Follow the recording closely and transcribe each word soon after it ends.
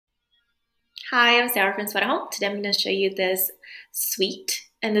Hi, I'm Sarah from Spotahome. Today I'm going to show you this suite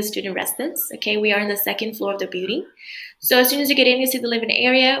and the student residence. Okay, we are on the second floor of the building. So as soon as you get in, you see the living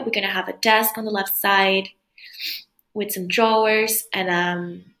area. We're going to have a desk on the left side with some drawers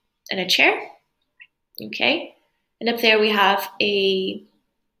and a chair. Okay, and up there we have a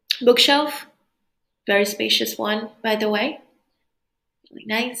bookshelf, very spacious one, by the way, really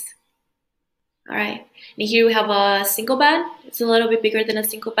nice. All right, and here we have a single bed. It's a little bit bigger than a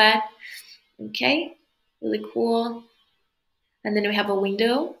single bed. Okay, really cool. And then we have a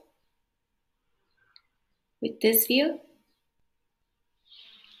window with this view.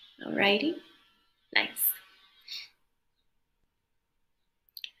 Alrighty, nice.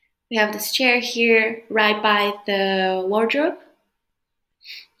 We have this chair here right by the wardrobe.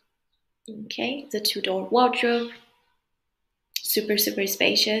 Okay, it's a two-door wardrobe. Super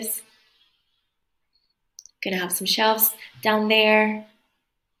spacious. Gonna have some shelves down there.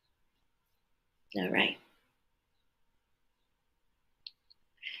 All right.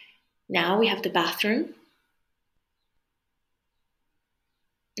 Now we have the bathroom.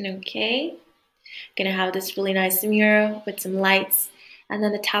 Okay. Gonna have this really nice mirror with some lights and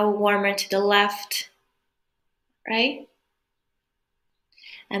then the towel warmer to the left, right?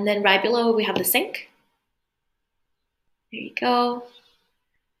 And then right below we have the sink. There you go.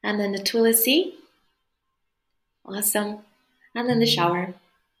 And then the toilet seat. Awesome. And then the shower.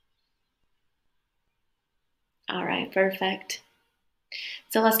 All right, perfect.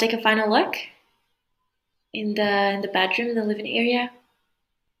 So let's take a final look in the bedroom, in the living area.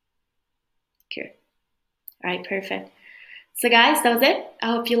 Here. All right, perfect. So guys, that was it.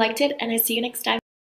 I hope you liked it and I'll see you next time.